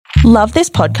Love this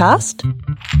podcast?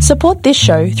 Support this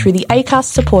show through the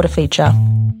Acast supporter feature.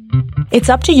 It's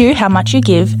up to you how much you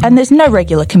give, and there's no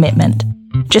regular commitment.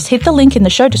 Just hit the link in the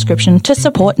show description to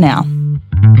support now.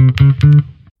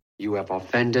 You have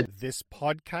offended this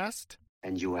podcast,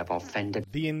 and you have offended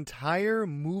the entire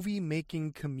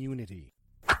movie-making community.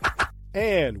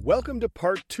 And welcome to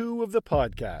part 2 of the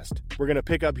podcast. We're going to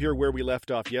pick up here where we left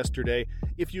off yesterday.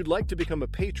 If you'd like to become a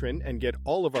patron and get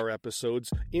all of our episodes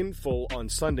in full on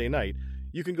Sunday night,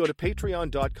 you can go to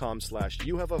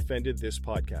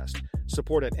patreon.com/youhaveoffendedthispodcast.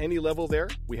 Support at any level there.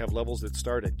 We have levels that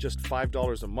start at just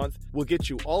 $5 a month. We'll get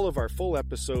you all of our full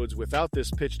episodes without this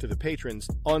pitch to the patrons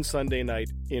on Sunday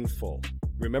night in full.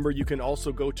 Remember, you can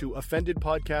also go to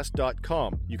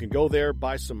offendedpodcast.com. You can go there,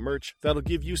 buy some merch. That'll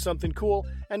give you something cool,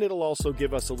 and it'll also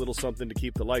give us a little something to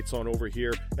keep the lights on over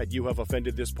here at You Have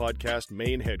Offended This Podcast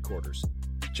main headquarters.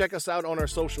 Check us out on our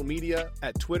social media.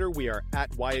 At Twitter, we are at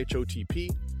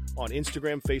YHOTP. On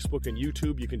Instagram, Facebook, and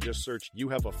YouTube, you can just search You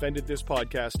Have Offended This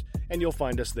Podcast, and you'll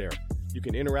find us there. You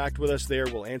can interact with us there.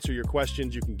 We'll answer your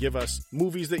questions. You can give us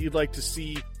movies that you'd like to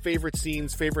see, favorite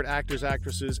scenes, favorite actors,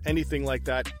 actresses, anything like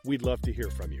that. We'd love to hear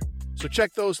from you. So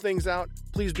check those things out.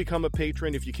 Please become a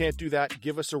patron. If you can't do that,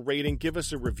 give us a rating, give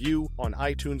us a review on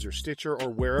iTunes or Stitcher or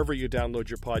wherever you download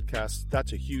your podcasts.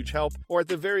 That's a huge help. Or at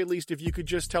the very least, if you could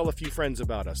just tell a few friends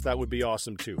about us, that would be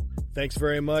awesome too. Thanks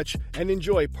very much, and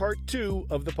enjoy part 2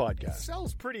 of the podcast. It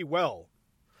sells pretty well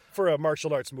for a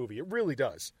martial arts movie. It really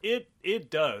does. It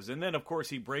does. And then, of course,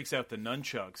 he breaks out the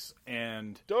nunchucks,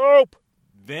 and dope.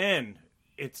 Then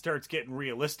it starts getting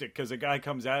realistic because a guy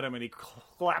comes at him and he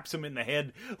claps him in the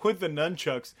head with the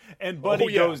nunchucks, and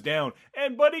Buddy goes down.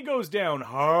 And Buddy goes down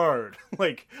hard.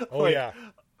 like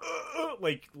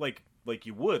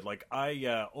you would. Like,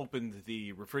 I opened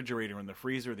the refrigerator and the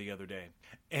freezer the other day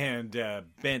and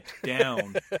bent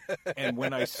down. And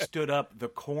when I stood up, the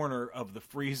corner of the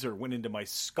freezer went into my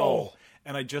skull.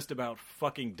 And I just about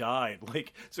fucking died.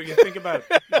 Like, so you think about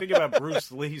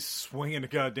Bruce Lee swinging a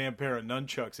goddamn pair of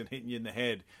nunchucks and hitting you in the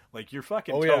head. Like, you're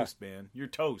fucking toast, man. You're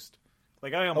toast.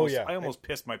 Like, I almost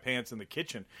pissed my pants in the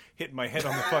kitchen, hitting my head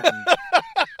on the fucking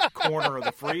corner of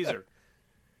the freezer.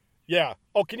 Yeah.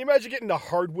 Oh, can you imagine getting a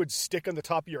hardwood stick on the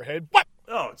top of your head? What?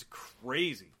 Oh, it's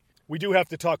crazy. We do have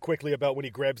to talk quickly about when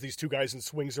he grabs these two guys and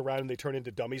swings around and they turn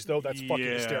into dummies, though. That's fucking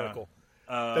hysterical.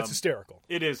 That's hysterical.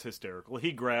 It is hysterical.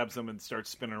 He grabs them and starts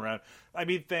spinning around. I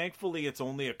mean, thankfully, it's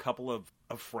only a couple of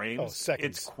frames. Oh,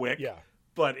 seconds. It's quick. Yeah.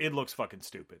 But it looks fucking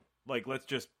stupid. Like, let's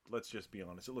just be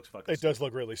honest. It looks fucking stupid. It does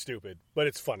look really stupid, but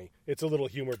it's funny. It's a little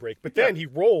humor break. But then he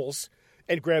rolls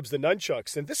and grabs the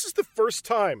nunchucks, and this is the first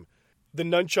time the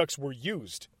nunchucks were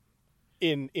used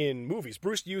in movies.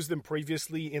 Bruce used them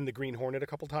previously in The Green Hornet a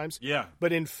couple times. Yeah.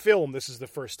 But in film, this is the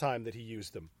first time that he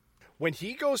used them. When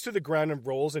he goes to the ground and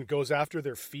rolls and goes after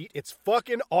their feet, it's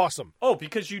fucking awesome. Oh,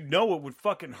 because you know it would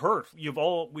fucking hurt. We've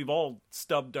all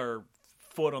stubbed our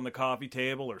foot on the coffee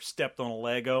table or stepped on a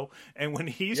Lego, and when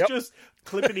he's just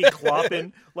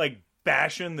clippity-clopping, like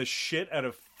bashing the shit out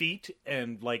of feet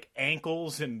and like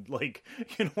ankles and like,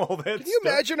 you know, all that stuff. Can you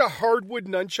imagine a hardwood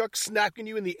nunchuck snapping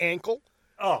you in the ankle?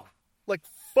 Oh. Like,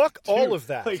 fuck Dude, all of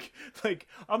that. Like,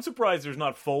 I'm surprised there's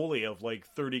not Foley of like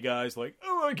 30 guys like,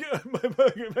 oh my god, my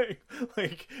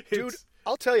like, dude,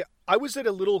 I'll tell you, I was at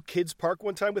a little kids park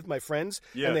one time with my friends,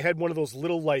 and they had one of those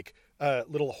little like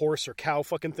little horse or cow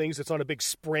fucking things that's on a big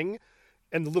spring,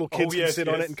 and the little kids can sit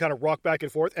on it and kind of rock back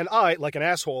and forth. And I, like an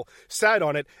asshole, sat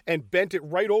on it and bent it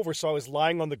right over so I was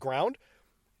lying on the ground.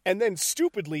 And then,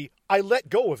 stupidly, I let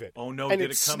go of it. Oh, no, and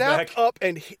did it come snapped back? up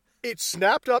and it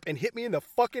snapped up and hit me in the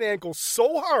fucking ankle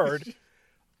so hard,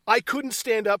 I couldn't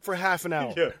stand up for half an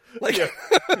hour.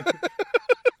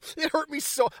 It hurt me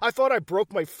so. I thought I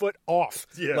broke my foot off.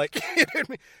 Yeah. Like, it hit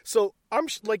me. So,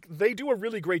 they do a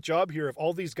really great job here of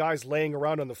all these guys laying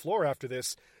around on the floor after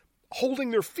this,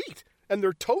 holding their feet and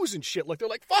their toes and shit. Like, they're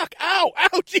like, fuck, ow,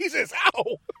 Jesus,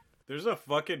 ow. There's a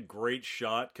fucking great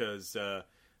shot because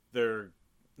they're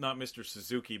not Mr.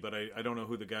 Suzuki, but I don't know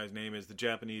who the guy's name is. The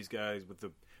Japanese guys with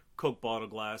the Coke bottle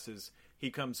glasses.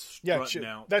 He comes strutting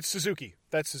out. That's Suzuki.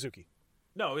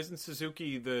 No, isn't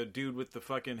Suzuki the dude with the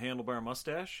fucking handlebar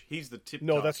mustache? He's the tip.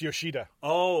 No, that's Yoshida.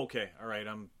 Oh, okay. All right,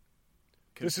 I'm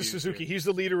confused. This is Suzuki. Here. He's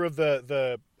the leader of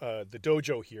the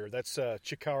dojo here. That's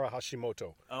Chikara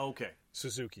Hashimoto. Oh, okay.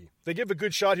 Suzuki. They give a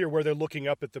good shot here where they're looking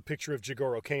up at the picture of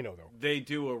Jigoro Kano, though. They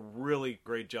do a really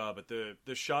great job. But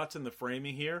the shots and the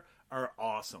framing here are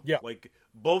awesome. Yeah. Like,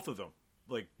 both of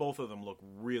them look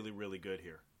really, really good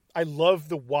here. I love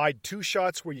the wide two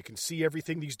shots where you can see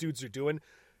everything these dudes are doing.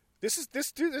 This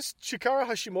Chikara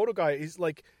Hashimoto guy is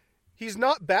like, he's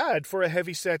not bad for a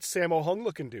heavyset Sammo Hung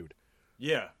looking dude.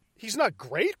 Yeah. he's not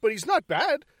great, but he's not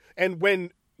bad. And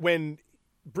when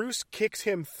Bruce kicks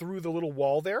him through the little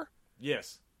wall there,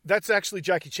 Yes. that's actually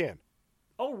Jackie Chan.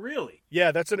 Oh, really?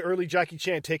 Yeah, that's an early Jackie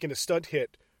Chan taking a stunt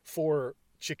hit for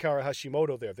Chikara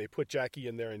Hashimoto there. They put Jackie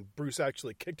in there, and Bruce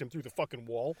actually kicked him through the fucking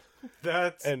wall.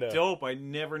 That's And, dope. I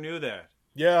never knew that.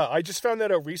 Yeah, I just found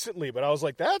that out recently, but I was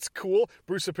like, that's cool.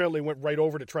 Bruce apparently went right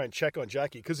over to try and check on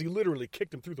Jackie because he literally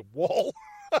kicked him through the wall.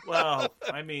 Well,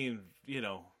 I mean,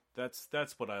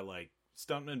 that's what I like.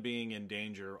 Stuntmen being in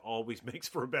danger always makes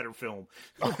for a better film.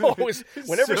 Always,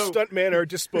 whenever So- stuntmen are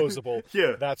disposable,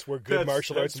 Yeah, that's where good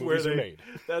martial arts movies are made.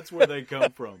 That's where they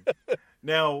come from.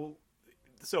 Now,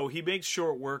 so he makes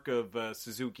short work of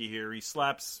Suzuki here. He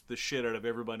slaps the shit out of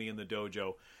everybody in the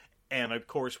dojo. And, of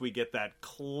course, we get that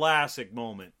classic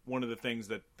moment. One of the things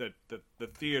that the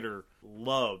theater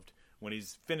loved when he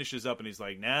finishes up and he's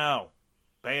like, now,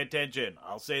 pay attention.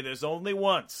 I'll say this only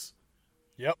once.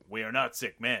 Yep. We are not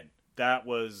sick men. That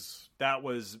was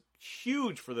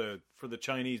huge for the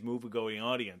Chinese movie-going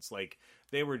audience. Like,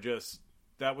 they were just...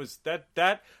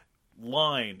 That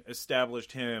line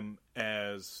established him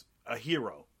as a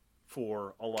hero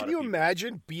for a lot of people. Can you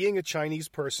imagine being a Chinese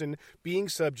person, being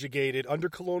subjugated, under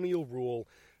colonial rule,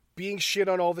 being shit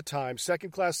on all the time,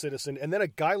 second-class citizen, and then a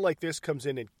guy like this comes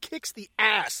in and kicks the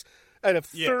ass out of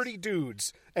 30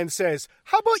 dudes and says,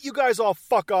 how about you guys all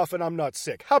fuck off and I'm not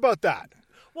sick? How about that?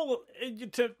 Well,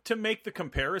 to make the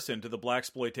comparison to the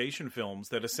blaxploitation films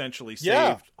that essentially saved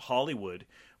Yeah. Hollywood,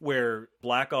 where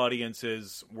black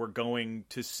audiences were going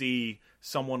to see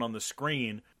someone on the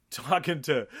screen talking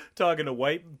to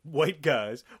white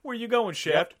guys. Where you going,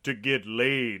 Shaft? To get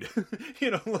laid.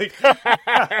 Like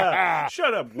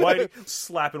shut up, white,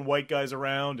 slapping white guys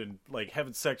around and like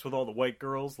having sex with all the white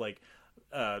girls. Like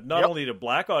not only did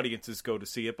black audiences go to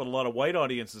see it, but a lot of white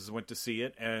audiences went to see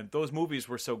it, and those movies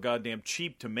were so goddamn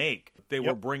cheap to make. They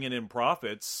were bringing in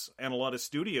profits, and a lot of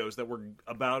studios that were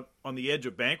about on the edge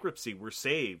of bankruptcy were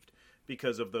saved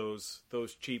because of those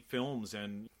cheap films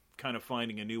and kind of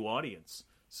finding a new audience.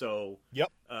 So,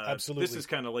 absolutely. This is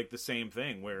kind of like the same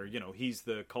thing where, he's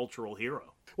the cultural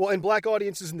hero. Well, and black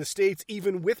audiences in the States,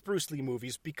 even with Bruce Lee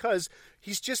movies, because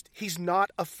he's not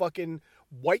a fucking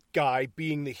white guy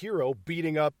being the hero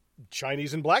beating up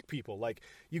Chinese and black people. Like,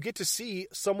 you get to see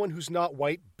someone who's not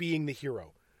white being the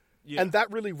hero. Yeah. And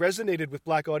that really resonated with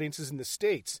black audiences in the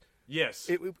States. Yes.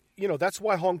 That's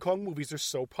why Hong Kong movies are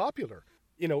so popular.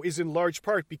 Is in large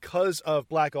part because of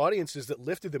black audiences that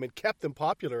lifted them and kept them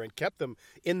popular and kept them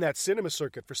in that cinema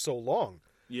circuit for so long.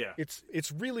 Yeah.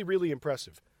 It's really, really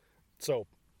impressive. So,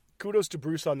 kudos to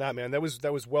Bruce on that, man. That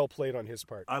was well played on his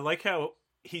part. I like how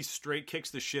he straight kicks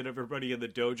the shit out of everybody in the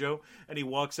dojo, and he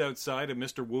walks outside, and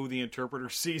Mr. Wu, the interpreter,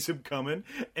 sees him coming,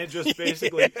 and just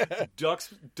basically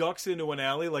ducks into an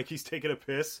alley like he's taking a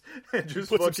piss, and just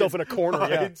puts himself in a corner.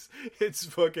 hides. Yeah. It's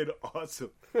fucking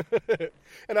awesome.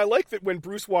 And I like that when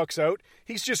Bruce walks out,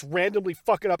 he's just randomly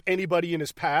fucking up anybody in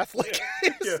his path. Like,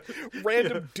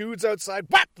 random dudes outside.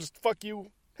 Whack! Just fuck you.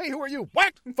 Hey, who are you?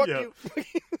 Whack! Fuck you.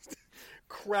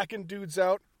 Cracking dudes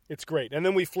out. It's great. And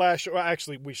then we flash... Well,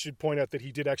 actually, we should point out that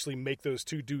he did actually make those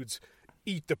two dudes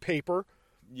eat the paper.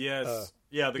 Yes.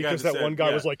 The because guy that one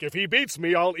guy was like, if he beats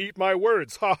me, I'll eat my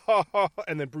words. Ha, ha, ha.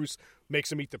 And then Bruce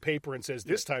makes him eat the paper and says,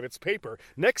 this time it's paper.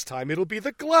 Next time it'll be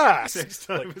the glass. Next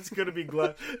time it's going to be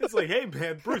glass. It's like, hey,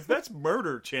 man, Bruce, that's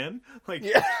murder, Chen. Like,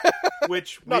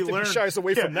 which we Not that learned... he shies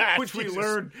away from that. Which Jesus. we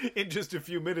learned in just a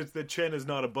few minutes that Chen is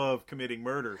not above committing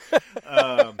murder.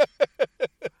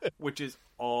 Which is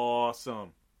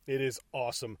awesome. It is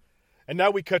awesome. And now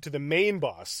we cut to the main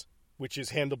boss, which is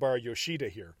Handlebar Yoshida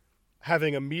here,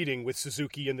 having a meeting with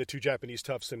Suzuki and the two Japanese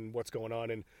toughs and what's going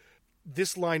on. And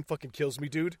this line fucking kills me,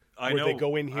 dude. I know. They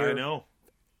go in here. I know.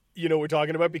 You know what we're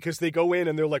talking about? Because they go in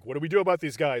and they're like, what do we do about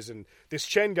these guys? And this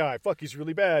Chen guy, fuck, he's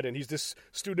really bad. And he's this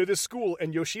student of this school.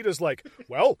 And Yoshida's like,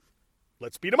 well,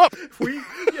 let's beat him up. But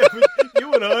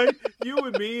you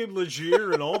and me and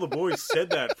Legier and all the boys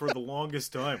said that for the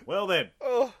longest time. Well then,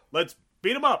 let's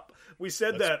beat him up. We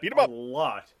said that a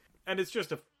lot. And it's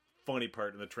just a funny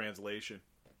part in the translation.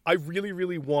 I really,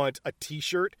 really want a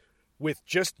t-shirt with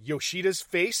just Yoshida's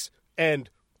face and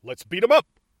let's beat him up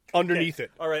underneath it.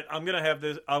 All right, I'm going to have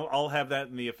this. I'll have that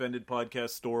in the Offended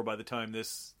Podcast store by the time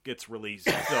this gets released.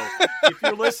 So if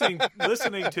you're listening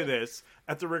to this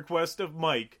at the request of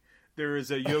Mike, there is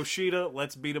a Yoshida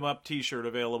Let's Beat 'em Up t-shirt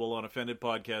available on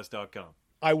offendedpodcast.com.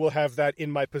 I will have that in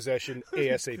my possession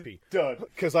ASAP. Done.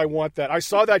 Because I want that. I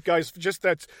saw that guy's, just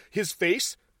that's his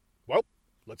face. Well,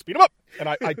 let's beat him up. And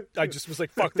I just was like,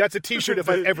 fuck, that's a t-shirt if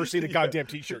I've ever seen a goddamn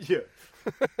t-shirt. Yeah.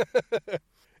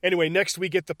 Anyway, next we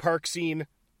get the park scene,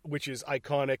 which is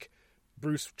iconic.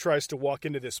 Bruce tries to walk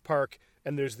into this park,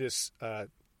 and there's this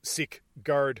Sikh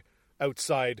guard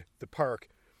outside the park.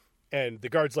 And the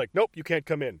guard's like, nope, you can't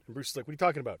come in. And Bruce is like, what are you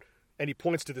talking about? And he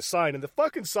points to the sign, and the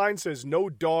fucking sign says no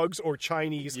dogs or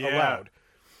Chinese allowed.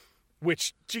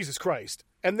 Which, Jesus Christ.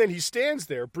 And then he stands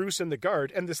there, Bruce and the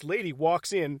guard, and this lady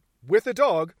walks in with a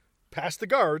dog past the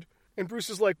guard, and Bruce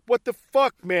is like, what the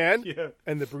fuck, man? Yeah.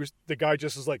 And the guy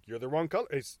just is like, you're the wrong color.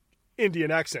 It's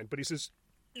Indian accent, but he says,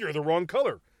 you're the wrong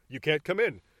color. You can't come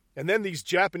in. And then these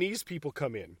Japanese people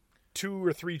come in. 2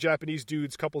 or 3 Japanese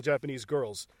dudes, couple Japanese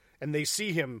girls. And they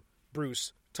see him,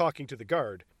 Bruce, talking to the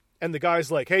guard. And the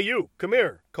guy's like, hey, you, come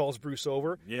here, calls Bruce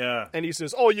over. Yeah. And he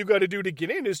says, all you got to do to get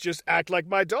in is just act like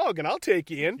my dog, and I'll take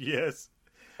you in. Yes.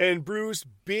 And Bruce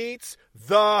beats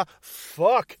the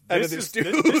fuck out of this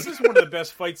dude. This is one of the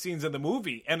best fight scenes in the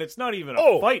movie. And it's not even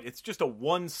a fight. It's just a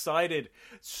one-sided,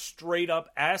 straight-up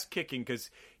ass-kicking,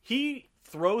 because he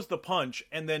throws the punch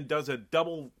and then does a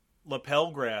double lapel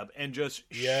grab and just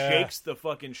shakes the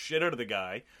fucking shit out of the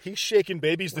guy. He's shaking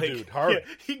babies, the dude, hard.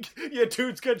 Yeah,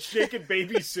 dude's got shaken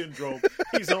baby syndrome.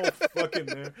 He's all fucking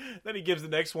there. Then he gives the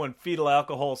next one fetal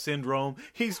alcohol syndrome.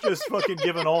 He's just fucking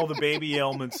giving all the baby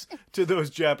ailments to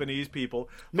those Japanese people.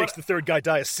 Makes the third guy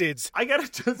die of SIDS. I gotta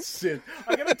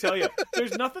tell you,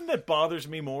 there's nothing that bothers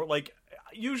me more. Like,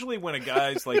 usually when a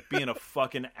guy's like being a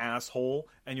fucking asshole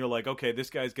and you're like, okay, this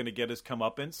guy's gonna get his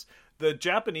comeuppance, the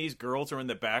Japanese girls are in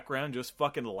the background just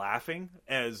fucking laughing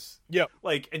as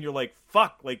like, and you're like,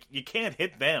 fuck, like, you can't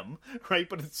hit them, right?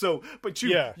 But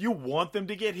you want them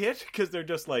to get hit because they're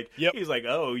just like, he's like,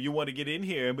 oh, you want to get in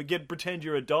here and pretend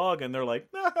you're a dog, and they're like,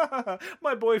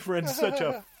 my boyfriend's such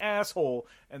a asshole,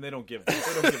 and they don't give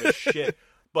a shit.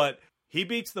 But he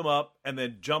beats them up and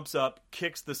then jumps up,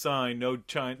 kicks the sign, no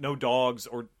dogs,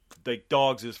 or like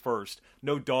dogs is first,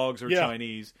 no dogs or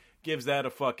Chinese, gives that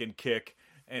a fucking kick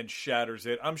and shatters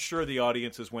it. I'm sure the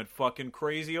audiences went fucking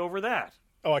crazy over that.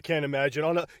 Oh, I can't imagine.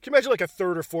 Can you imagine like a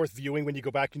third or fourth viewing when you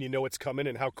go back and you know it's coming,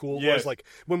 and how cool it was? Like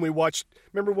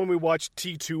remember when we watched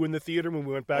T2 in the theater when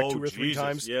we went back 2 or 3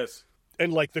 times? Yes.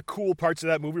 And like the cool parts of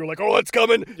that movie were like, oh, it's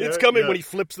coming, it's coming. When he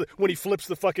flips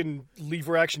the fucking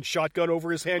lever action shotgun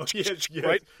over his hand,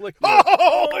 right? Like,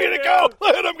 oh, let it go,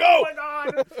 let him go. Oh my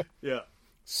God. Yeah.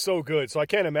 So good. So I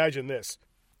can't imagine this.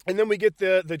 And then we get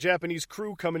the Japanese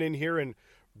crew coming in here and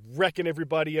wrecking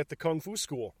everybody at the Kung Fu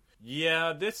school.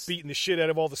 Yeah, beating the shit out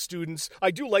of all the students.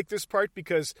 I do like this part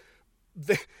because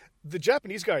the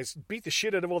Japanese guys beat the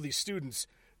shit out of all these students,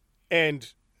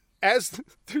 and as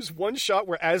there's one shot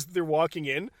where as they're walking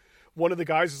in, one of the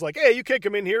guys is like, hey, you can't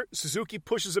come in here. Suzuki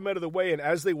pushes him out of the way, and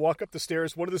as they walk up the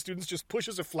stairs, one of the students just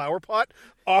pushes a flower pot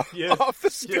off the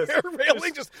stair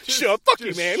railing. Just shove. Fuck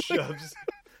you, man. Shoves.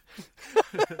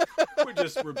 We're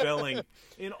just rebelling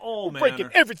in all manner. Breaking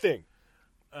everything.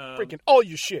 Breaking all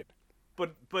your shit.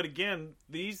 But again,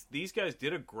 these guys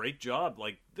did a great job.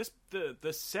 Like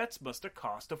the sets must have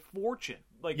cost a fortune.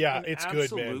 Like, it's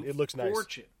good, man. It looks nice.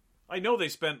 Fortune. I know they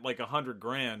spent like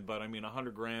 $100,000, but I mean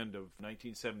 $100,000 of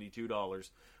 $1972.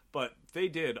 But they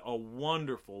did a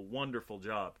wonderful, wonderful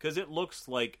job because it looks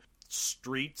like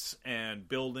streets and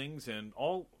buildings and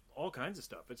all kinds of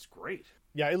stuff. It's great.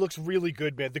 Yeah, it looks really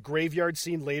good, man. The graveyard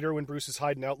scene later when Bruce is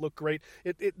hiding out looked great.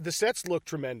 The sets look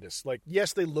tremendous. Like,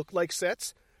 yes, they look like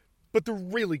sets, but they're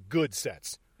really good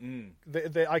sets.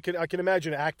 I can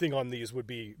imagine acting on these would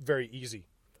be very easy.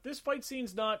 This fight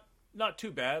scene's not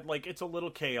too bad. Like, it's a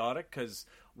little chaotic because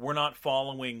we're not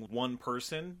following one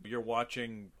person. You're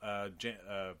watching, I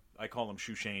call him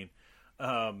Shushane.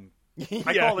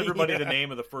 I call everybody the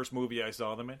name of the first movie I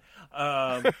saw them in.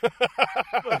 But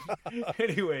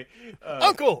anyway,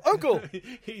 Uncle.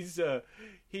 He's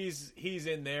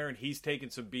in there and he's taking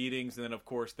some beatings, and then of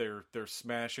course they're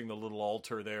smashing the little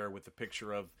altar there with the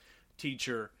picture of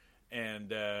teacher,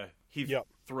 and he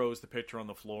throws the picture on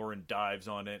the floor and dives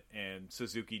on it, and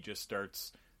Suzuki just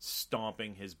starts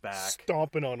stomping his back,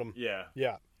 stomping on him. Yeah.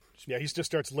 He just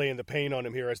starts laying the pain on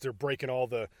him here as they're breaking all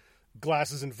the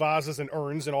glasses and vases and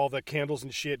urns and all the candles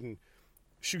and shit, and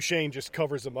Shushane just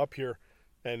covers him up here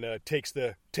and takes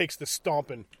the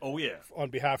stomping. Oh yeah, on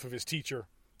behalf of his teacher,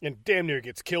 and damn near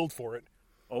gets killed for it.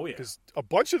 Oh yeah, because a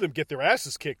bunch of them get their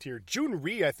asses kicked here.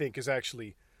 Jun-Ri, I think, is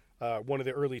actually one of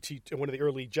the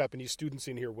early Japanese students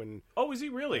in here. When is he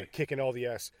really kicking all the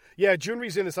ass? Yeah,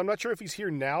 Jun-Ri's in this. I'm not sure if he's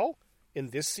here now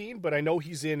in this scene, but I know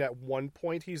he's in at one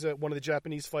point. He's one of the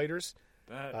Japanese fighters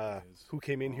who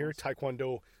came in here.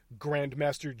 Taekwondo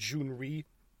Grandmaster Jun-Ri,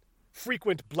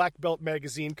 frequent Black Belt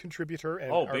magazine contributor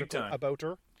and article about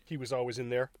her. He was always in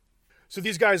there. So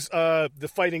these guys,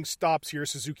 the fighting stops here.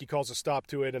 Suzuki calls a stop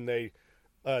to it, and the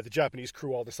Japanese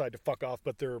crew all decide to fuck off.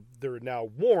 But they're now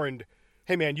warned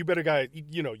hey man, you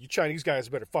Chinese guys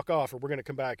better fuck off, or we're gonna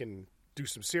come back and do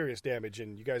some serious damage,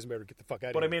 and you guys better get the fuck out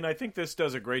of here. But I mean, I think this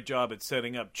does a great job at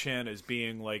setting up Chen as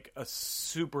being like a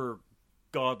super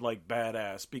godlike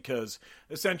badass, because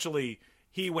essentially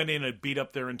he went in and beat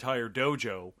up their entire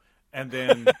dojo, and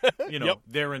then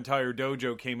their entire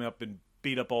dojo came up and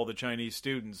beat up all the Chinese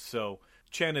students. So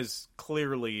Chen is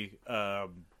clearly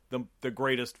the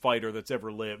greatest fighter that's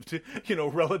ever lived.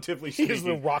 Relatively speaking, he's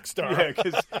the rock star. Yeah,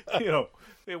 because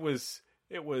it was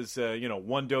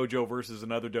one dojo versus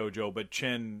another dojo, but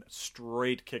Chen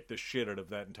straight kicked the shit out of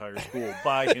that entire school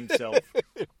by himself.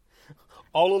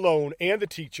 All alone, and the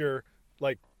teacher,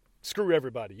 like, screw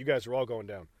everybody. You guys are all going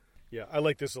down. Yeah, I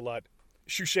like this a lot.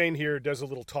 Shu Shane here does a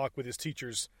little talk with his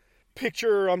teachers.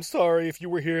 Picture, I'm sorry, if you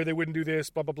were here, they wouldn't do this,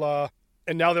 blah, blah, blah.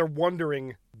 And now they're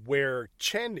wondering where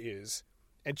Chen is.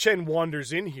 And Chen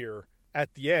wanders in here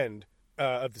at the end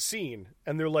of the scene,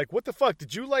 and they're like, what the fuck,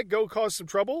 did you go cause some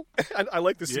trouble? And I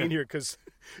like the scene here because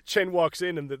Chen walks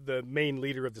in, and the main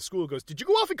leader of the school goes, did you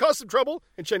go off and cause some trouble?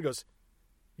 And Chen goes,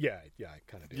 yeah, I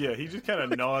kind of did. Yeah, he just kind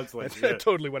of nods like that.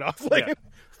 Totally went off,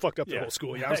 fucked up the whole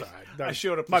school. Yeah, I was all right. I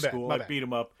showed up to school, I beat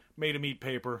him up, made him eat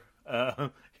paper.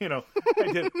 I did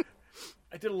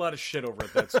a lot of shit over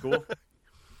at that school.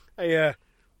 I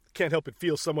can't help but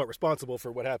feel somewhat responsible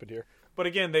for what happened here. But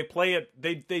again, they play it,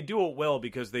 they do it well,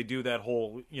 because they do that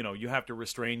whole, you have to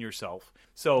restrain yourself.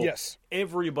 So yes.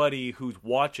 Everybody who's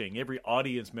watching, every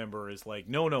audience member is like,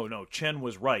 no, Chen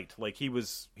was right. Like,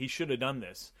 he should have done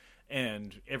this.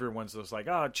 And everyone's just like,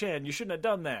 Chen, you shouldn't have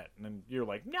done that. And you're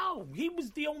like, no, he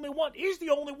was the only one. He's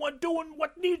the only one doing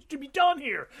what needs to be done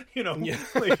here. Yeah.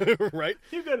 Right?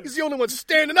 He's the only one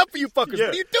standing up for you fuckers. Yeah,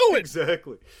 what are you doing?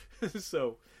 Exactly.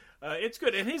 So it's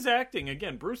good. And his acting,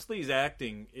 again, Bruce Lee's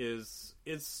acting is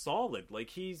solid. Like,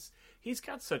 he's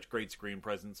got such great screen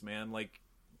presence, man. Like,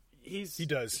 he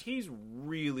does. He's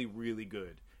really, really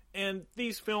good. And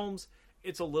these films,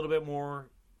 it's a little bit more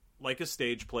like a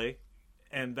stage play.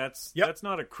 And that's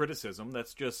not a criticism.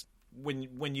 That's just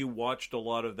when you watched a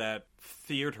lot of that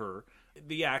theater,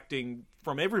 the acting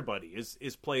from everybody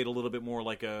is played a little bit more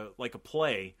like a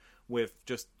play, with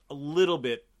just a little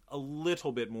bit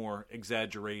more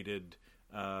exaggerated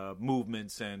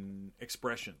movements and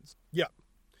expressions. Yeah.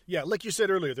 Like you said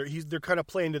earlier, they're kind of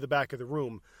playing to the back of the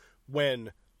room,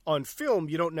 when on film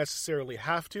you don't necessarily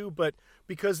have to, but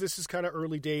because this is kind of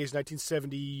early days,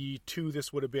 1972,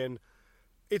 this would have been.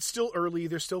 It's still early,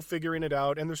 they're still figuring it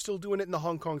out, and they're still doing it in the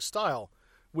Hong Kong style,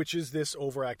 which is this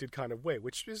overacted kind of way,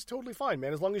 which is totally fine,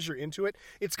 man, as long as you're into it.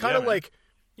 It's kind of like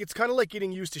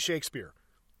getting used to Shakespeare.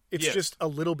 It's just a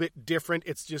little bit different.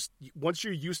 It's just, once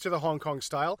you're used to the Hong Kong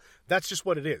style, that's just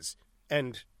what it is.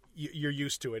 And you're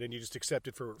used to it, and you just accept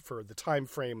it for the time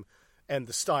frame and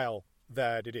the style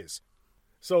that it is.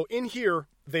 So in here,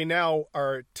 they now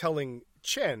are telling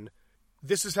Chen,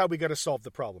 this is how we got to solve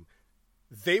the problem.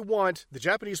 The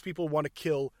Japanese people want to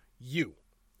kill you.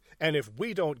 And if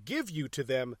we don't give you to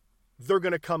them, they're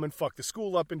going to come and fuck the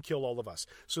school up and kill all of us.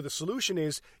 So the solution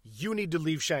is, you need to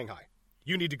leave Shanghai.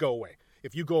 You need to go away.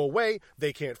 If you go away,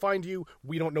 they can't find you.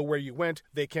 We don't know where you went.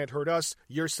 They can't hurt us.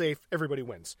 You're safe. Everybody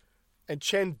wins. And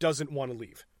Chen doesn't want to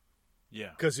leave. Yeah.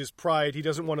 Because his pride, he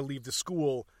doesn't want to leave the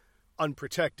school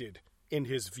unprotected in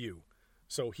his view.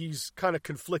 So he's kind of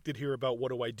conflicted here about,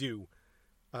 what do I do?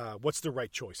 What's the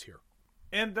right choice here?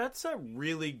 And that's a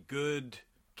really good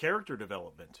character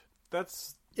development.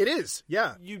 It is,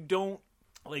 yeah. You don't,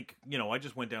 I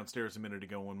just went downstairs a minute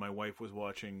ago when my wife was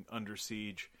watching Under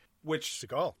Siege, which...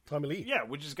 Seagal, Tommy Lee. Yeah,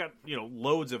 which has got,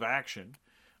 loads of action.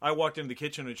 I walked into the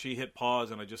kitchen and she hit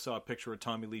pause, and I just saw a picture of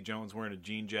Tommy Lee Jones wearing a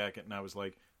jean jacket, and I was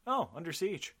like, oh, Under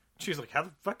Siege. She's like, how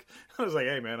the fuck? I was like,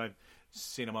 hey, man, I've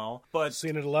seen them all.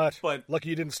 Seen it a lot. But lucky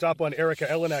you didn't stop on Erica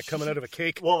Eleniak coming out of a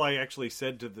cake. Well, I actually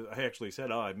said,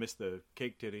 oh, I missed the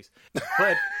cake titties.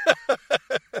 But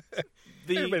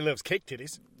everybody loves cake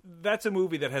titties. That's a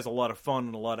movie that has a lot of fun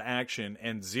and a lot of action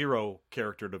and zero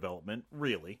character development,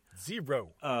 really. Zero.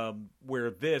 Where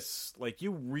this,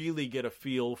 you really get a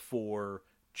feel for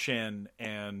Chen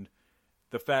and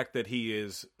the fact that he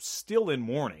is still in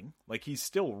mourning. He's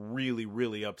still really,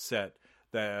 really upset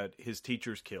that his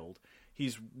teacher's killed.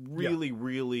 He's really,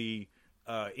 really,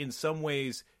 in some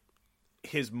ways,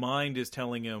 his mind is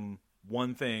telling him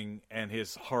one thing, and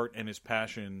his heart and his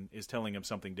passion is telling him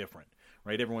something different,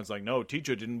 right? Everyone's like, no,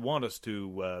 teacher didn't want us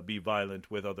to be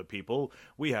violent with other people.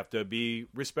 We have to be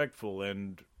respectful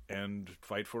and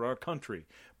fight for our country.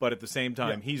 But at the same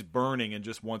time, he's burning and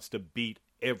just wants to beat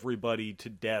everybody to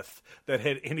death that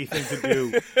had anything to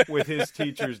do with his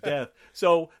teacher's death.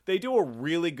 So they do a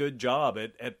really good job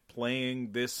at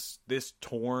playing this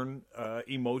torn,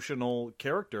 emotional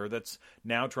character that's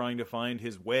now trying to find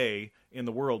his way in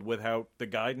the world without the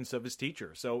guidance of his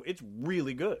teacher. So it's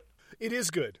really good. It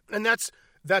is good. And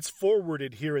that's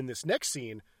forwarded here in this next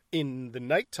scene in the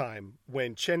nighttime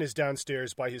when Chen is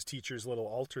downstairs by his teacher's little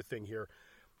altar thing here.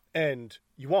 And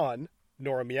Yuan,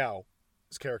 Nora Miao,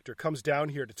 his character, comes down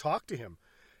here to talk to him.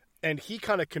 And he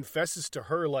kind of confesses to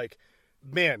her, like,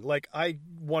 man, like, I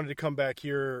wanted to come back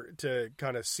here to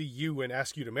kind of see you and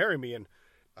ask you to marry me. And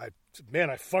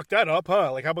I fucked that up,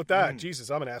 huh? Like, how about that? Jesus,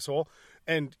 I'm an asshole.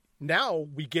 And now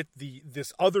we get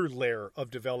this other layer of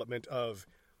development of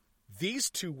these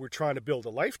two were trying to build a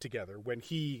life together when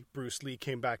Bruce Lee,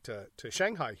 came back to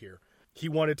Shanghai here. He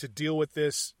wanted to deal with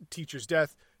this teacher's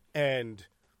death and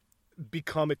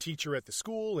become a teacher at the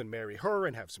school and marry her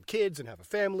and have some kids and have a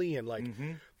family. And like,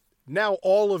 now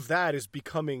all of that is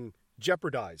becoming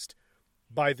jeopardized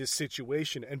by this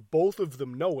situation. And both of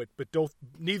them know it, but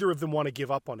neither of them want to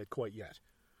give up on it quite yet.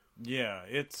 Yeah,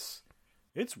 it's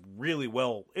really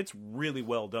well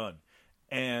done.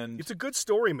 And it's a good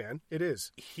story, man. It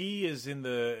is. He is in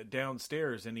the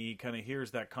downstairs and he kind of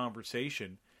hears that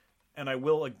conversation. And I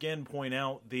will again point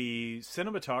out the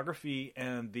cinematography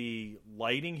and the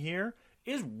lighting here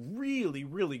is really,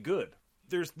 really good.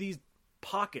 There's these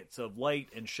pockets of light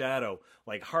and shadow,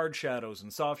 like hard shadows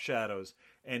and soft shadows,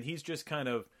 and he's just kind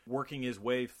of working his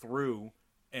way through.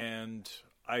 And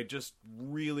I just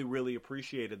really, really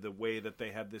appreciated the way that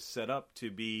they had this set up to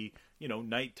be,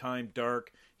 nighttime,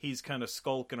 dark. He's kind of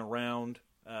skulking around,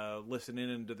 listening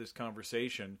into this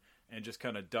conversation and just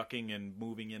kind of ducking and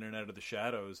moving in and out of the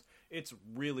shadows. It's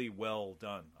really well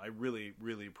done. I really,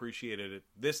 really appreciated it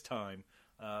this time.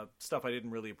 Stuff I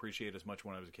didn't really appreciate as much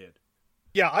when I was a kid.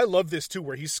 Yeah, I love this too,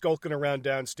 where he's skulking around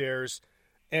downstairs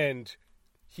and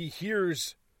he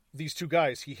hears these two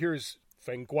guys. He hears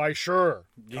Feng Guai-shi,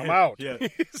 come out. Yeah.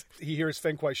 He hears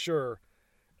Feng Guai-shi,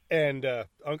 and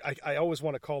I always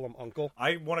want to call him Uncle.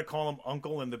 I want to call him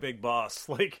Uncle and the Big Boss.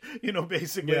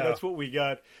 Basically, that's what we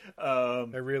got. I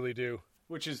really do.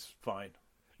 Which is fine.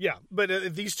 Yeah,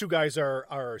 but these two guys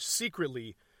are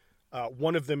secretly,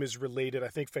 one of them is related, I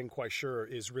think Feng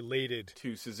Guai-shi is related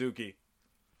to Suzuki.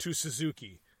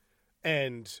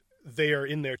 And they are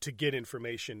in there to get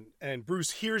information. And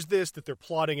Bruce hears this, that they're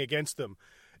plotting against them,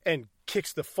 and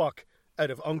kicks the fuck out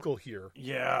of Uncle here.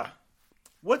 Yeah.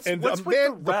 What's with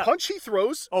the punch he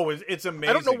throws? Oh, it's amazing.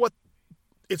 I don't know what.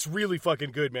 It's really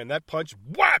fucking good, man. That punch,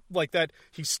 whap, like that.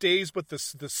 He stays, but the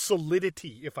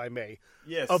solidity, if I may,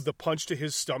 of the punch to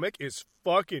his stomach is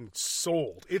fucking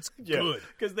sold. It's good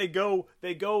because they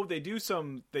do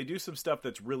some stuff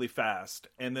that's really fast,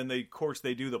 and then they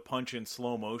do the punch in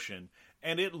slow motion.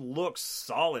 And it looks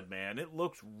solid, man. It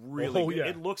looks really good. Yeah.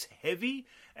 It looks heavy.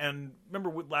 And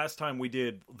remember last time we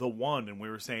did The One, and we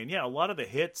were saying, a lot of the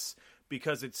hits,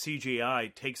 because it's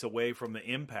CGI, takes away from the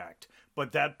impact.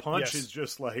 But that punch is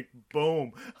just like,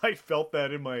 boom. I felt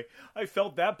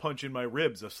that punch in my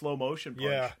ribs, a slow motion punch.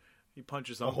 Yeah. He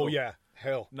punches Uncle. Oh, yeah.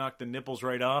 Hell. Knocked the nipples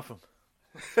right off him.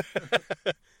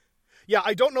 Yeah,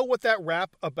 I don't know what that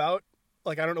rap about.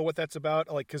 Like, I don't know what that's about.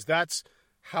 Like, because that's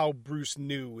how Bruce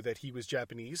knew that he was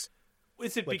Japanese.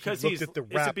 Is it because he's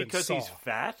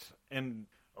fat? And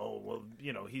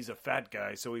he's a fat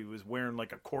guy, so he was wearing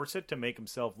like a corset to make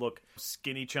himself look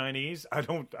skinny Chinese. I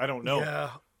don't know. Yeah,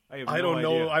 I don't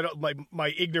know. I don't.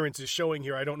 My ignorance is showing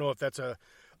here. I don't know if that's a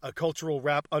cultural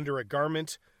wrap under a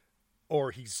garment,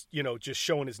 or he's just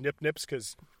showing his nips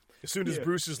because. As soon as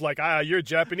Bruce is like, you're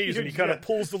Japanese, and he kind of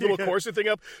pulls the little corset thing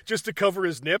up just to cover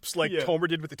his nips, like Homer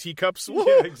did with the teacups.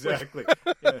 Yeah, exactly.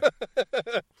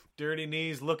 Dirty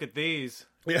knees, look at these.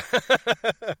 Yeah.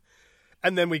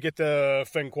 And then we get the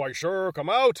Feng Guai-shi, come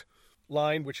out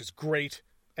line, which is great.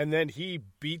 And then he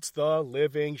beats the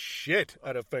living shit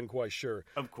out of Feng Guai-shi.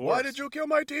 Of course. Why did you kill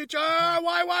my teacher?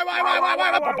 Why?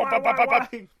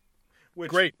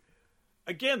 Great.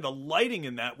 Again, the lighting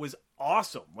in that was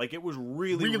awesome. Like, it was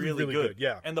really good.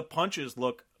 Yeah. And the punches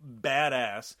look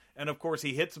badass. And of course,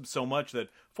 he hits him so much that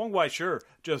Feng Guai-shi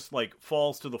just like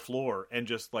falls to the floor and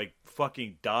just like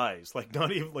fucking dies. Like,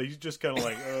 not even like, he's just kind of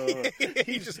like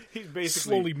he's basically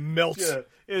slowly melts. Yeah,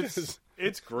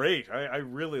 it's great. I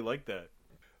really like that.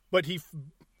 But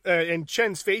and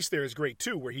Chen's face there is great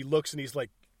too, where he looks and he's like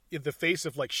the face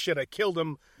of like, shit, I killed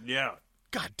him. Yeah.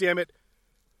 God damn it.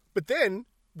 But then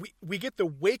we get the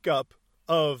wake up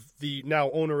of the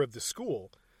now owner of the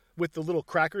school with the little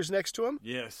crackers next to him.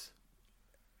 Yes.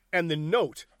 And the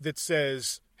note that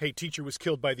says, hey, teacher was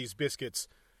killed by these biscuits.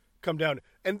 come down.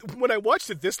 And when I watched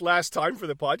it this last time for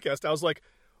the podcast, I was like,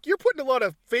 you're putting a lot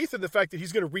of faith in the fact that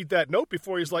he's going to read that note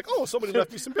before he's like, oh, somebody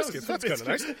left me some biscuits. That's kind of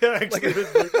nice. Yeah, actually,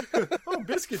 oh,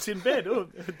 biscuits in bed. Oh,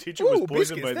 the teacher was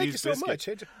poisoned by these biscuits. Thank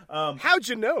you so much. How'd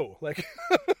you know?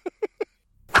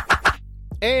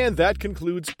 And that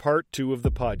concludes part 2 of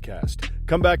the podcast.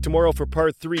 Come back tomorrow for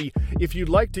part 3. If you'd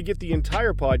like to get the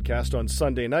entire podcast on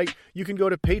Sunday night, you can go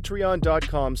to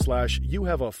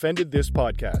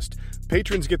patreon.com/youhaveoffendedthispodcast.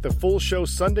 Patrons get the full show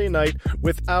Sunday night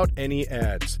without any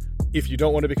ads. If you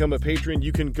don't want to become a patron,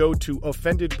 you can go to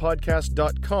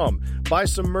offendedpodcast.com. Buy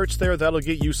some merch there. That'll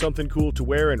get you something cool to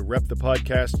wear and rep the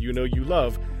podcast you know you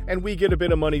love. And we get a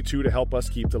bit of money, too, to help us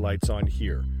keep the lights on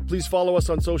here. Please follow us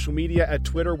on social media. At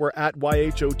Twitter, we're at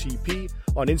YHOTP.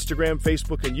 On Instagram,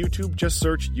 Facebook, and YouTube, just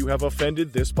search You Have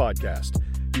Offended This Podcast.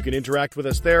 You can interact with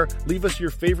us there. Leave us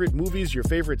your favorite movies, your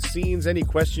favorite scenes, any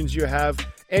questions you have,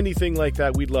 anything like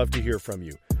that. We'd love to hear from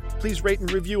you. Please rate and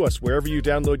review us wherever you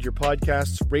download your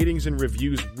podcasts. Ratings and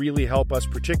reviews really help us,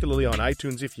 particularly on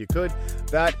iTunes if you could.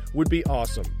 That would be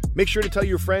awesome. Make sure to tell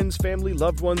your friends, family,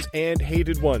 loved ones, and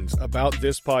hated ones about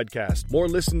this podcast. More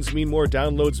listens mean more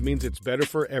downloads, means it's better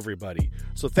for everybody.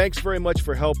 So thanks very much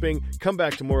for helping. Come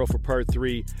back tomorrow for part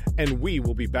 3, and we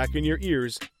will be back in your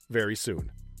ears very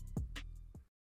soon.